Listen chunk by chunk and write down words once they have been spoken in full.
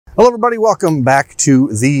Hello, everybody. Welcome back to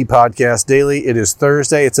the Podcast Daily. It is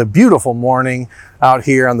Thursday. It's a beautiful morning out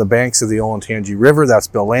here on the banks of the Olentangy River. That's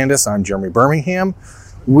Bill Landis. I'm Jeremy Birmingham.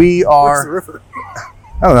 We are... Where's the river?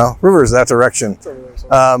 I don't know. River is that direction.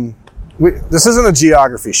 This isn't a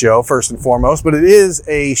geography show, first and foremost, but it is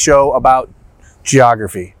a show about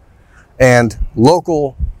geography and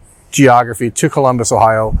local geography to Columbus,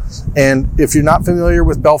 Ohio. And if you're not familiar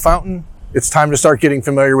with Bell Fountain, it's time to start getting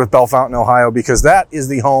familiar with Bell Fountain, Ohio, because that is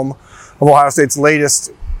the home of Ohio State's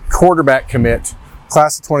latest quarterback commit,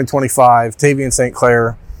 class of 2025, Tavien St.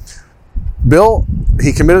 Clair. Bill,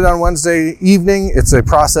 he committed on Wednesday evening. It's a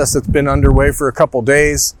process that's been underway for a couple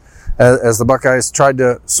days as the Buckeyes tried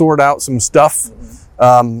to sort out some stuff.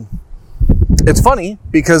 It's funny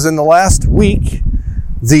because in the last week,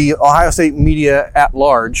 the Ohio State media at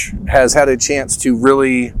large has had a chance to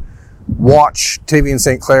really watch Tavien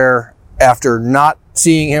St. Clair after not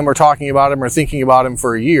seeing him or talking about him or thinking about him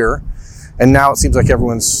for a year. And now it seems like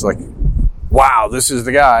everyone's like, wow, this is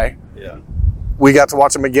the guy. Yeah. We got to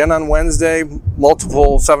watch him again on Wednesday,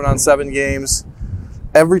 multiple 7-on-7 games.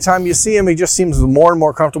 Every time you see him, he just seems more and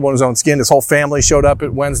more comfortable in his own skin. His whole family showed up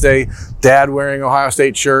at Wednesday. Dad wearing Ohio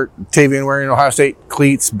State shirt, Tavien wearing Ohio State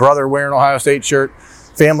cleats, brother wearing Ohio State shirt.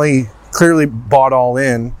 Family clearly bought all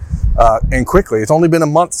in. And quickly. It's only been a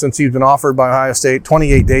month since he's been offered by Ohio State,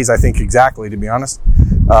 28 days, I think, exactly, to be honest.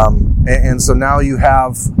 And so now you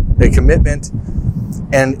have a commitment.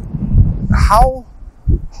 And how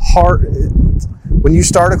hard, when you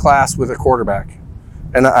start a class with a quarterback,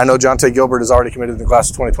 and I know Jonte Gilbert has already committed in the class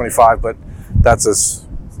of 2025, but that's as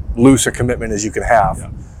loose a commitment as you can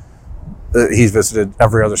have. Yeah. He's visited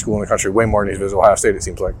every other school in the country, way more than he's visited Ohio State, it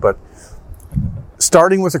seems like. But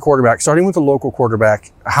starting with a quarterback, starting with a local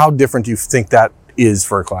quarterback, how different do you think that is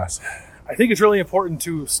for a class? I think it's really important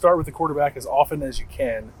to start with the quarterback as often as you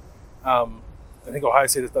can. I think Ohio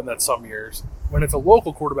State has done that some years. When it's a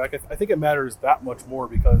local quarterback, I think it matters that much more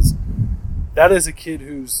because that is a kid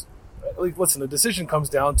who's, like, listen, the decision comes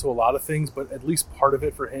down to a lot of things, but at least part of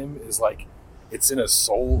it for him is like, it's in his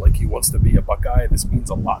soul. Like, he wants to be a Buckeye. This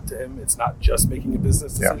means a lot to him. It's not just making a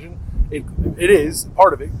business decision. Yeah. It is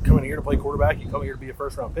part of it, coming here to play quarterback. You come here to be a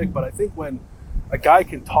first-round pick. But I think when a guy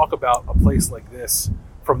can talk about a place like this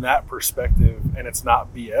from that perspective and it's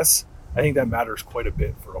not BS, I think that matters quite a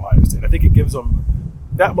bit for Ohio State. I think it gives them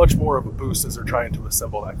that much more of a boost as they're trying to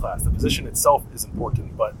assemble that class. The position itself is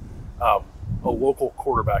important, but a local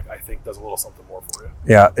quarterback, I think, does a little something more for you.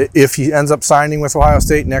 Yeah, if he ends up signing with Ohio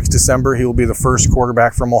State next December, he will be the first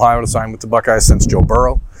quarterback from Ohio to sign with the Buckeyes since Joe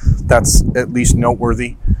Burrow. That's at least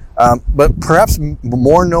noteworthy. But perhaps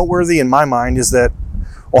more noteworthy in my mind is that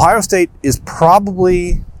Ohio State is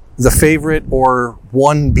probably the favorite or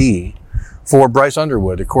 1B for Bryce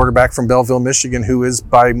Underwood, a quarterback from Belleville, Michigan, who is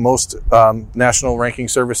by most national ranking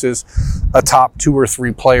services a top 2 or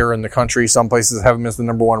 3 player in the country. Some places have him as the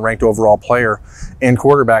number 1 ranked overall player and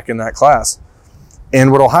quarterback in that class.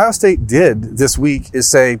 And what Ohio State did this week is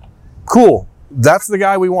say, cool, that's the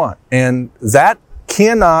guy we want. And that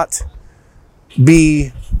cannot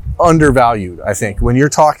be undervalued, I think. When you're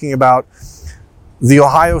talking about the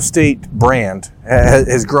Ohio State brand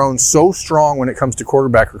has grown so strong when it comes to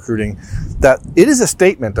quarterback recruiting that it is a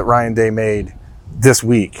statement that Ryan Day made this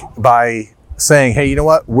week by saying, hey, you know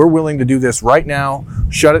what? We're willing to do this right now.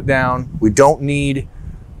 Shut it down. We don't need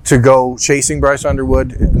to go chasing Bryce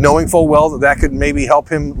Underwood, knowing full well that could maybe help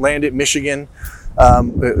him land at Michigan,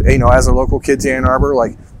 as a local kid to Ann Arbor.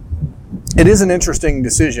 Like, it is an interesting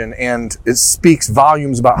decision, and it speaks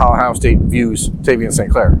volumes about how Ohio State views Tavien St.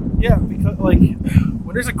 Clair. Yeah, because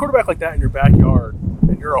when there's a quarterback like that in your backyard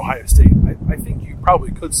and you're Ohio State, I think you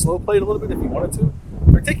probably could slow play it a little bit if you wanted to.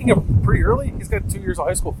 They're taking him pretty early. He's got 2 years of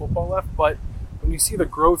high school football left, but when you see the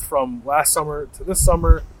growth from last summer to this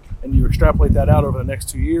summer, and you extrapolate that out over the next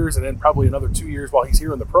 2 years, and then probably another 2 years while he's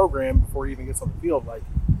here in the program before he even gets on the field,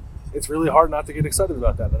 it's really hard not to get excited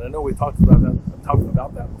about that. And I know we talked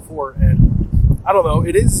about that before, and I don't know,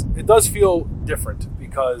 it does feel different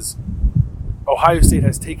because Ohio State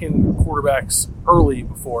has taken quarterbacks early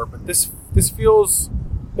before, but this feels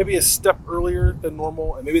maybe a step earlier than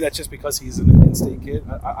normal, and maybe that's just because he's an in-state kid.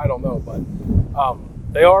 I don't know, but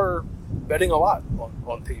they are betting a lot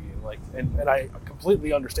on Tavien, and I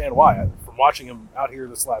completely understand why. From watching him out here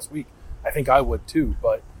this last week, I think I would too,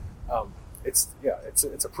 but it's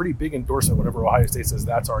a pretty big endorsement whenever Ohio State says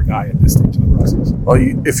that's our guy at this stage of the process. Well,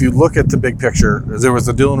 if you look at the big picture, there was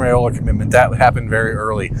the Dylan Raiola commitment. That happened very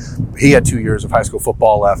early. He had 2 years of high school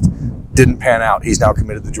football left. Didn't pan out. He's now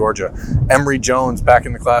committed to Georgia. Emory Jones, back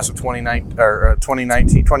in the class of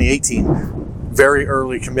 2018, very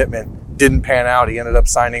early commitment. didn't pan out. He ended up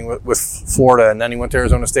signing with Florida, and then he went to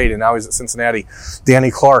Arizona State, and now he's at Cincinnati.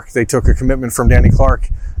 Danny Clark, they took a commitment from Danny Clark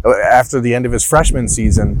after the end of his freshman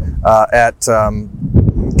season at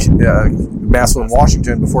Massillon,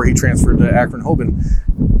 Washington, before he transferred to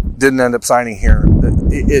Akron-Hoban. Didn't end up signing here.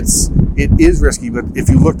 It is risky, but if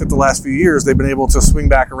you looked at the last few years, they've been able to swing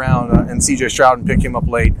back around, and C.J. Stroud pick him up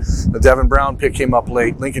late. Devin Brown pick him up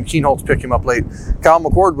late. Lincoln Keenholz pick him up late. Kyle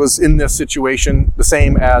McCord was in this situation the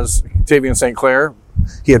same as Tavien St. Clair.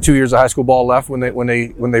 He had 2 years of high school ball left when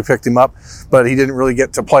they picked him up, but he didn't really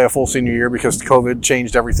get to play a full senior year because COVID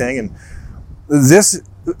changed everything. And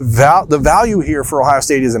the value here for Ohio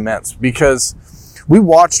State is immense, because we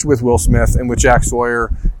watched with Will Smith and with Jack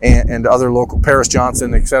Sawyer and other local, Paris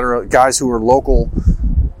Johnson, et cetera, guys who were local.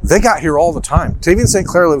 They got here all the time. Tavien St.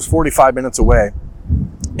 Clair lives 45 minutes away.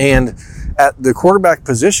 And at the quarterback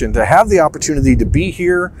position, to have the opportunity to be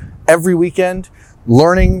here every weekend,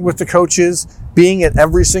 learning with the coaches, being at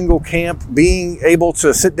every single camp, being able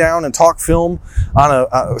to sit down and talk film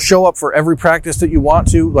on show up for every practice that you want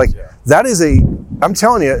to, that is I'm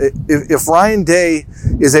telling you, if Ryan Day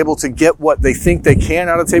is able to get what they think they can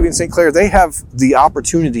out of Tavien St. Clair, they have the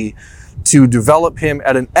opportunity to develop him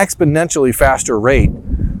at an exponentially faster rate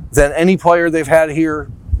than any player they've had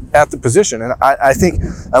here at the position. And I think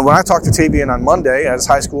when I talked to Tavien on Monday at his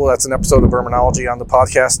high school, that's an episode of Verminology on the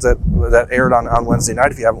podcast that aired on Wednesday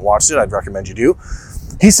night. If you haven't watched it, I'd recommend you do.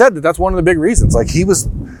 He said that that's one of the big reasons. Like, he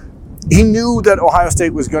knew that Ohio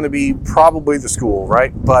State was going to be probably the school,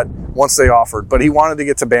 right? But once they offered, but he wanted to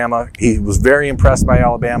get to Bama. He was very impressed by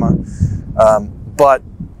Alabama. But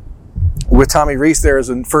with Tommy Rees there as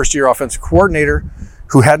a first-year offensive coordinator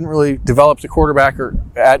who hadn't really developed a quarterback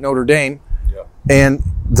at Notre Dame, and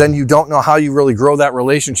then you don't know how you really grow that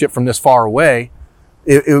relationship from this far away,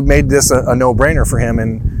 it made this a no-brainer for him.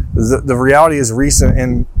 And the reality is, Rees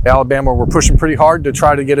and Alabama were pushing pretty hard to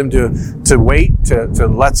try to get him to wait, to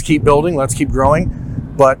let's keep building, let's keep growing.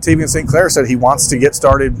 But Tavien St. Clair said he wants to get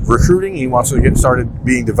started recruiting. He wants to get started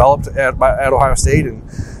being developed at Ohio State. And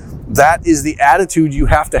that is the attitude you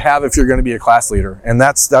have to have if you're going to be a class leader. And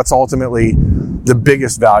that's ultimately the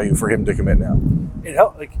biggest value for him to commit now.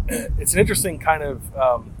 It's an interesting kind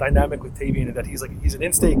of dynamic with Tavien, in that he's an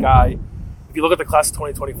in-state guy. If you look at the class of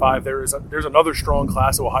 2025, there's another strong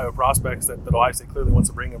class of Ohio prospects that Ohio State clearly wants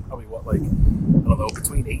to bring him. Probably I don't know,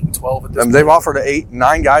 between 8 and 12 at this point. They've offered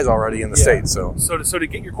 9 guys already in the state. So to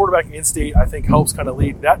get your quarterback in-state, I think helps kind of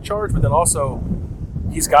lead that charge. But then also,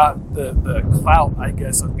 he's got the clout, I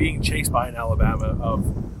guess, of being chased by an Alabama, of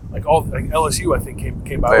LSU. I think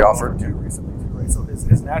came by. They offered too recently too, right? So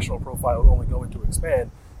his national profile is only going to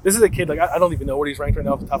expand. This is a kid, I don't even know what he's ranked right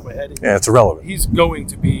now off the top of my head. Yeah, it's irrelevant. He's going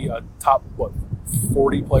to be a top,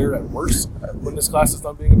 40 player at worst when this class is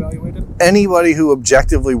done being evaluated? Anybody who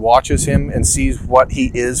objectively watches him and sees what he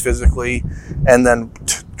is physically, and then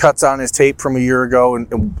cuts on his tape from a year ago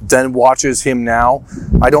and then watches him now,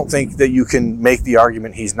 I don't think that you can make the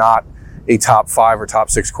argument he's not a top 5 or top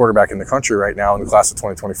 6 quarterback in the country right now in the class of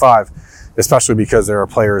 2025. Especially because there are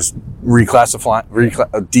players declassifying,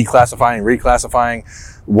 reclassifying,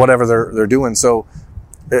 whatever they're doing. So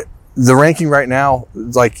the ranking right now,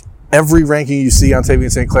 like every ranking you see on Tavien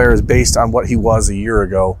St. Clair is based on what he was a year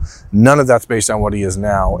ago. None of that's based on what he is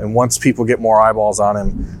now. And once people get more eyeballs on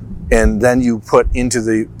him, and then you put into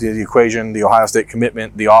the equation the Ohio State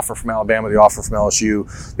commitment, the offer from Alabama, the offer from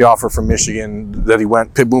LSU, the offer from Michigan, that he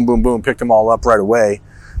went boom, boom, boom, picked them all up right away,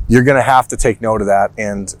 you're going to have to take note of that.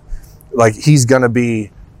 And he's going to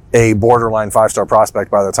be a borderline 5-star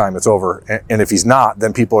prospect by the time it's over. And if he's not,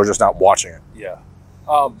 then people are just not watching it. Yeah.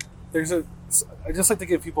 I just like to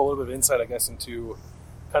give people a little bit of insight, I guess, into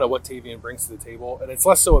kind of what Tavien brings to the table. And it's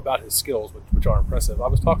less so about his skills, which are impressive. I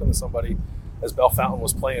was talking to somebody as Bell Fountain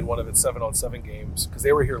was playing one of its 7-on-7 games, because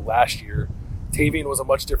they were here last year. Tavien was a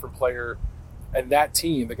much different player. And that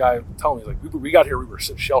team, the guy telling me, we got here, we were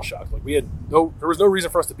shell-shocked. There was no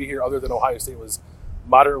reason for us to be here other than Ohio State was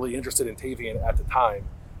moderately interested in Tavien at the time.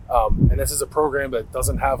 And this is a program that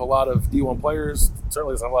doesn't have a lot of D1 players.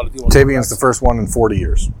 Certainly doesn't have a lot of D1 Tavien's the first one in 40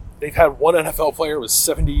 years. They've had one NFL player, it was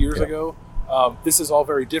 70 years ago. This is all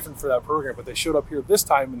very different for that program, but they showed up here this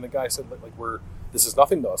time, and the guy said, this is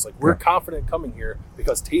nothing to us. We're confident coming here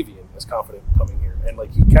because Tavien is confident coming here. And,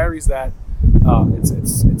 he carries that.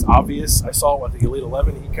 It's obvious. I saw at the Elite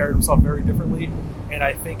 11, he carried himself very differently. And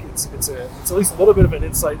I think it's at least a little bit of an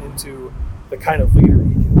insight into the kind of leader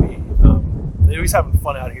he can be. He's having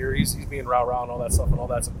fun out here. He's being rah-rah and all that stuff, and all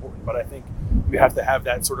that's important. But I think you have to have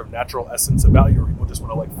that sort of natural essence about you, or people just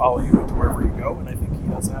want to follow you into wherever you go. And I think he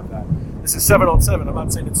does have that. This is 7-on-7. I'm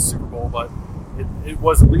not saying it's a Super Bowl, but it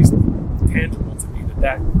was at least tangible to me that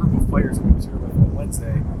that group of players that he was here with on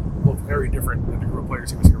Wednesday look very different than the group of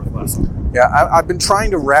players he was here with last summer. Yeah, I've been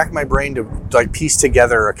trying to rack my brain to like piece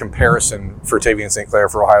together a comparison for Tavien St. Clair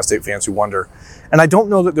for Ohio State fans who wonder. And I don't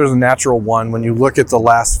know that there's a natural one when you look at the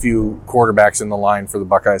last few quarterbacks in the line for the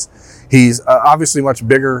Buckeyes. He's obviously much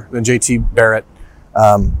bigger than JT Barrett.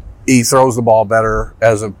 He throws the ball better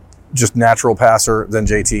as a just natural passer than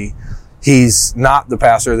JT. He's not the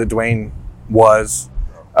passer that Dwayne was,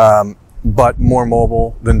 but more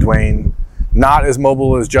mobile than Dwayne. Not as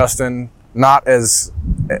mobile as Justin, not as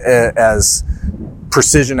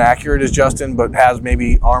precision accurate as Justin, but has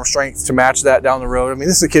maybe arm strength to match that down the road. I mean,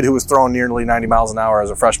 this is a kid who was throwing nearly 90 miles an hour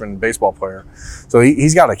as a freshman baseball player. So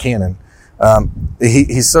he's got a cannon.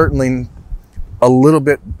 He's certainly a little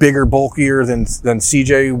bit bigger, bulkier than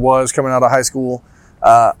CJ was coming out of high school.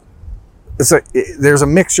 There's a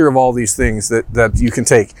mixture of all these things that you can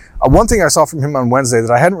take. One thing I saw from him on Wednesday that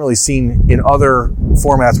I hadn't really seen in other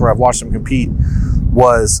formats where I've watched him compete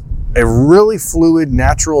was a really fluid,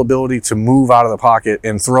 natural ability to move out of the pocket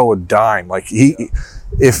and throw a dime. Like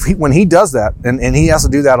when he does that, and he has to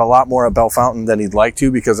do that a lot more at Bellefontaine than he'd like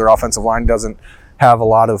to because their offensive line doesn't have a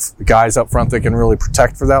lot of guys up front that can really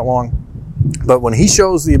protect for that long. But when he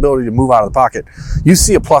shows the ability to move out of the pocket, you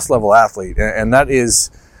see a plus level athlete, and that is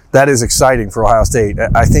exciting for Ohio State.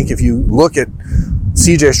 I think if you look at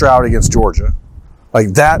CJ Stroud against Georgia,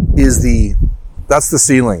 like that's the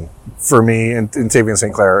ceiling for me in Tavien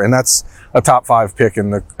St. Clair, and that's a top 5 pick in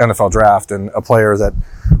the NFL draft and a player that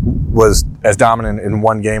was as dominant in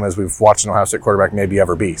one game as we've watched an Ohio State quarterback maybe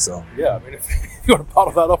ever be. So yeah, I mean, if you want to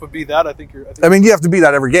bottle that up and be that, I think you have to be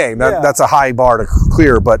that every game. That's a high bar to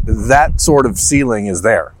clear, but that sort of ceiling is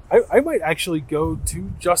there. I might actually go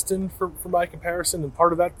to Justin for my comparison, and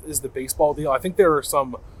part of that is the baseball deal. I think there are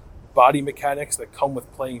some body mechanics that come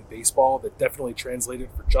with playing baseball that definitely translated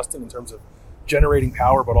for Justin in terms of generating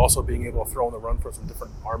power, but also being able to throw on the run from some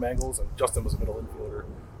different arm angles. And Justin was a middle infielder,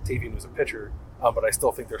 Tavien was a pitcher, but I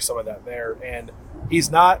still think there's some of that there. And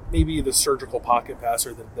he's not maybe the surgical pocket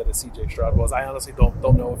passer that a CJ Stroud was. I honestly don't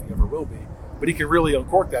know if he ever will be, but he can really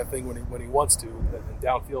uncork that thing when he wants to. And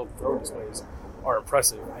downfield throw displays are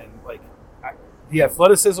impressive, and like the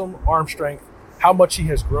athleticism, arm strength, how much he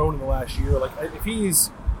has grown in the last year. Like if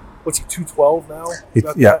he's 212 now? He's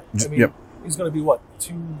going to be what,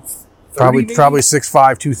 230? Probably 6'5",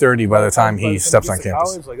 230 by the time he steps on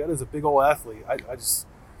campus. College, like that is a big old athlete. I just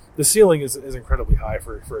the ceiling is incredibly high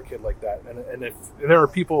for a kid like that. And if there are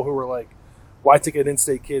people who are like, why take an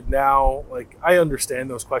in-state kid now? Like I understand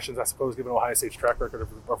those questions, I suppose, given Ohio State's track record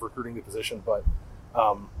of recruiting the position, but.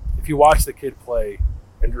 If you watch the kid play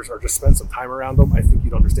or just spend some time around him, I think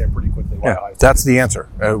you'd understand pretty quickly why. Yeah, that's the answer.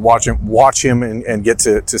 Watch him, and get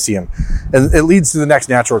to see him, and it leads to the next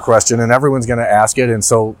natural question, and everyone's going to ask it, and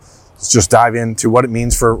so let's just dive into what it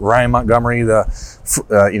means for Ryan Montgomery, the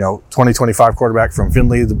 2025 quarterback from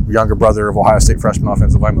Findlay, the younger brother of Ohio State freshman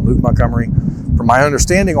offensive lineman Luke Montgomery. From my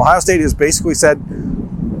understanding, Ohio State has basically said,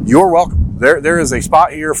 "You're welcome. There is a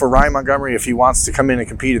spot here for Ryan Montgomery if he wants to come in and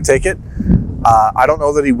compete and take it." I don't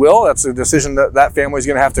know that he will. That's a decision that family's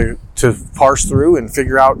going to have to parse through and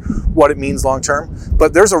figure out what it means long term.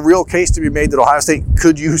 But there's a real case to be made that Ohio State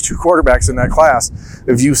could use 2 quarterbacks in that class.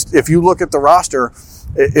 If you look at the roster,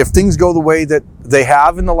 if things go the way that they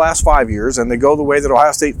have in the last 5 years and they go the way that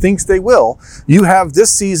Ohio State thinks they will, you have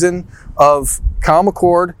this season of Kyle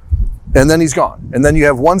McCord, and then he's gone. And then you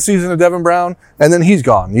have one season of Devin Brown, and then he's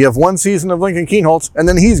gone. You have one season of Lincoln Kienholz, and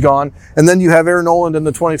then he's gone. And then you have Aaron Noland and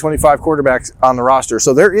the 2025 quarterbacks on the roster.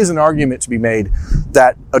 So there is an argument to be made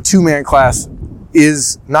that a 2-man class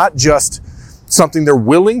is not just something they're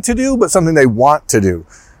willing to do, but something they want to do.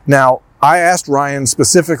 Now, I asked Ryan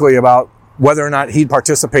specifically about whether or not he'd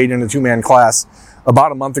participate in a 2-man class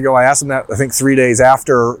about a month ago. I asked him that, I think, 3 days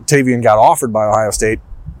after Tavien got offered by Ohio State.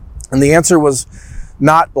 And the answer was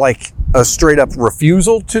not like a straight up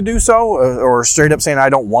refusal to do so or straight up saying I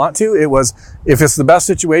don't want to. It was, if it's the best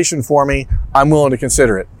situation for me, I'm willing to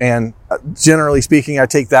consider it. And generally speaking, I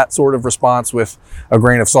take that sort of response with a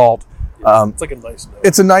grain of salt. It's like a nice no.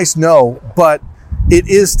 It's a nice no, but it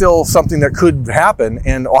is still something that could happen.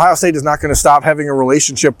 And Ohio State is not going to stop having a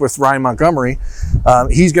relationship with Ryan Montgomery.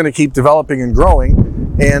 He's going to keep developing and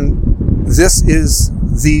growing. And this is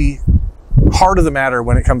the heart of the matter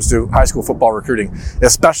when it comes to high school football recruiting,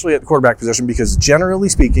 especially at the quarterback position, because generally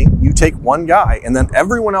speaking, you take one guy and then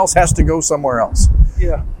everyone else has to go somewhere else.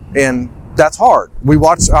 Yeah. And that's hard. We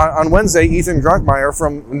watched on Wednesday, Ethan Grunkmeyer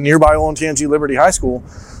from nearby Olentangy Liberty High School,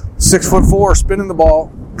 6'4", spinning the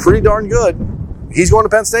ball, pretty darn good. He's going to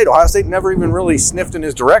Penn State. Ohio State never even really sniffed in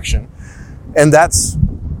his direction. And that's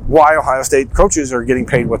why Ohio State coaches are getting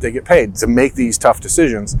paid what they get paid, to make these tough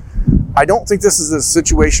decisions. I don't think this is a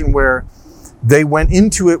situation where they went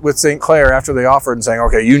into it with St. Clair after they offered and saying,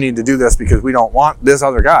 okay, you need to do this because we don't want this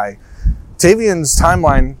other guy. Tavien's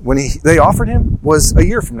timeline when they offered him was a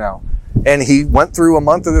year from now. And he went through a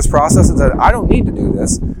month of this process and said, I don't need to do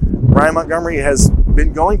this. Ryan Montgomery has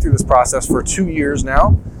been going through this process for 2 years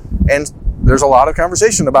now. And there's a lot of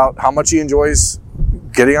conversation about how much he enjoys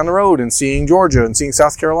getting on the road and seeing Georgia and seeing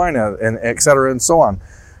South Carolina and et cetera and so on.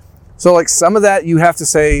 So like some of that you have to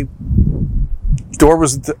say door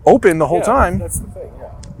was open the whole time. That's the thing,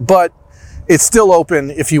 yeah. But it's still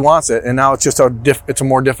open if he wants it. And now it's just it's a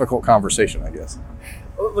more difficult conversation, I guess.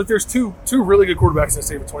 Look, there's two really good quarterbacks in the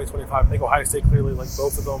state of 2025. I think Ohio State clearly liked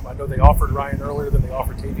both of them. I know they offered Ryan earlier than they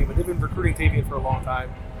offered Tavien, but they've been recruiting Tavien for a long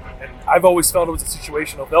time. And I've always felt it was a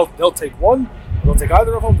situation of they'll take one, they'll take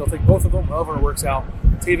either of them, they'll take both of them, however it works out.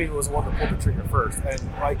 Tavien was the one that pulled the trigger first. And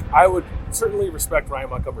like I would certainly respect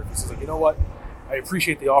Ryan Montgomery if he says, like, you know what, I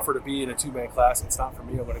appreciate the offer to be in a two-man class. It's not for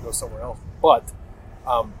me. I'm going to go somewhere else. But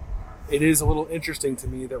it is a little interesting to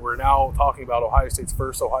me that we're now talking about Ohio State's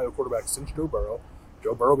first Ohio quarterback since Joe Burrow.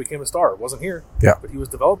 Joe Burrow became a star. Wasn't here, but he was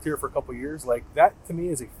developed here for a couple of years. Like that, to me,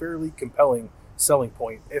 is a fairly compelling selling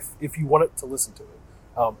point if you want it to listen to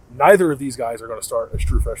it. Neither of these guys are going to start as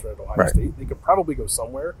true freshmen at Ohio State. They could probably go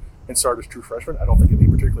somewhere and start as true freshmen. I don't think it'd be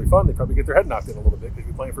particularly fun. They'd probably get their head knocked in a little bit because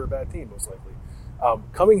they'd be playing for a bad team, most likely.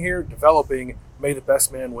 Coming here, developing, may the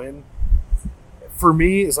best man win. For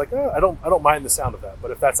me, is like I don't mind the sound of that. But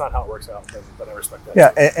if that's not how it works out, then I respect that.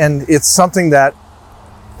 Yeah, and it's something that,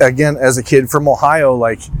 again, as a kid from Ohio,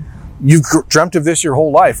 like you've dreamt of this your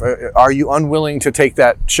whole life. Are you unwilling to take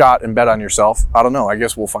that shot and bet on yourself? I don't know. I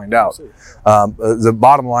guess we'll find out. The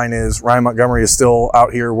bottom line is Ryan Montgomery is still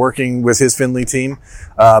out here working with his Findlay team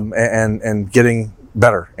and getting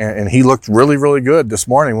better. And he looked really, really good this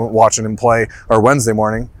morning watching him play, or Wednesday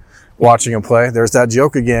morning watching him play. There's that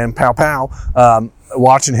joke again, pow, pow.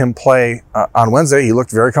 Watching him play on Wednesday, he looked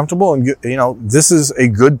very comfortable. And, this is a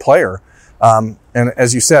good player. And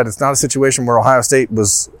as you said, it's not a situation where Ohio State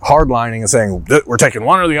was hardlining and saying, we're taking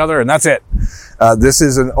one or the other and that's it. This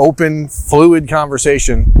is an open, fluid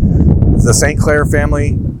conversation. The St. Clair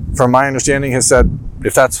family, from my understanding, has said,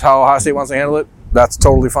 if that's how Ohio State wants to handle it, that's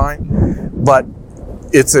totally fine. But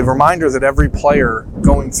it's a reminder that every player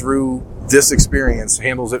going through this experience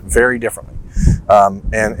handles it very differently.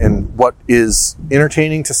 And what is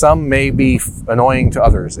entertaining to some may be annoying to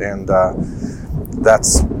others. And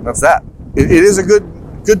that's that. It is a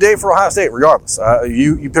good day for Ohio State, regardless.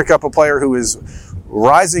 You pick up a player who is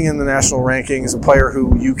rising in the national rankings, a player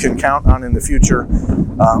who you can count on in the future,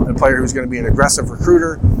 a player who's going to be an aggressive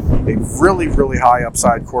recruiter, a really, really high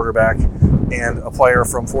upside quarterback, and a player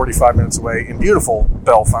from 45 minutes away in beautiful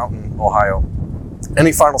Bell Fountain, Ohio.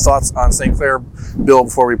 Any final thoughts on St. Clair, Bill,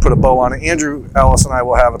 before we put a bow on it? Andrew Ellis and I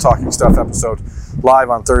will have a Talking Stuff episode live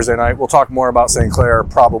on Thursday night. We'll talk more about St. Clair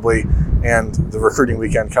probably and the recruiting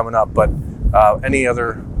weekend coming up. But any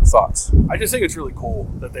other thoughts? I just think it's really cool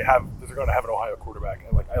that they're going to have an Ohio quarterback.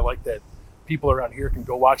 And I like that people around here can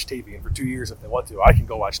go watch Tavien for 2 years if they want to. I can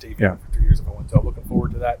go watch Tavien for 2 years if I want to. I'm looking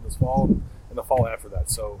forward to that in this fall and the fall after that.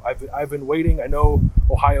 So I've been waiting. I know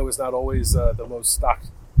Ohio is not always the most stocked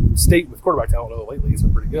state with quarterback talent, although lately it's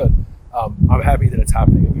been pretty good. I'm happy that it's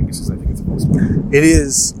happening again because I think it's a fun sport. It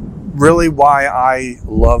is really why I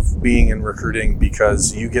love being in recruiting,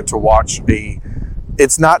 because you get to watch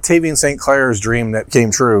it's not Tavien St. Clair's dream that came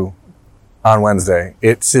true on Wednesday.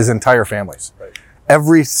 It's his entire family's.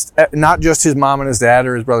 Right. Not just his mom and his dad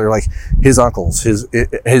or his brother, like his uncles,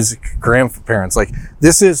 his grandparents. Like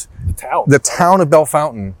this is the town of Bell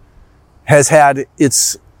Fountain has had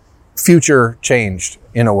its future changed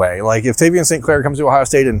in a way. Like if Tavien St. Clair comes to Ohio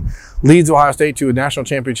State and leads Ohio State to a national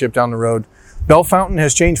championship down the road, Bell Fountain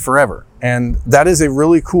has changed forever. And that is a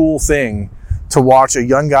really cool thing to watch a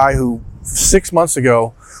young guy who 6 months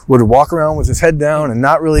ago would walk around with his head down and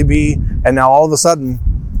not really be, and now all of a sudden,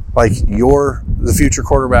 like, you're the future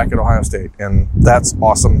quarterback at Ohio State. And that's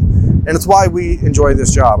awesome. And it's why we enjoy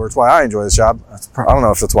this job, or it's why I enjoy this job. I don't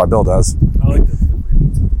know if that's why Bill does. I like the free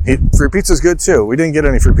pizza. Free pizza's good too. We didn't get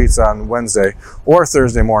any free pizza on Wednesday or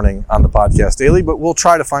Thursday morning on the podcast daily, but we'll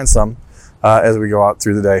try to find some as we go out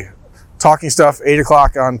through the day. Talking Stuff, 8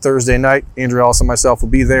 o'clock on Thursday night. Andrew Ellis and myself will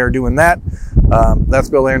be there doing that. That's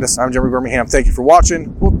Bill Landis. I'm Jeremy Birmingham. Thank you for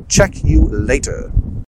watching. We'll check you later.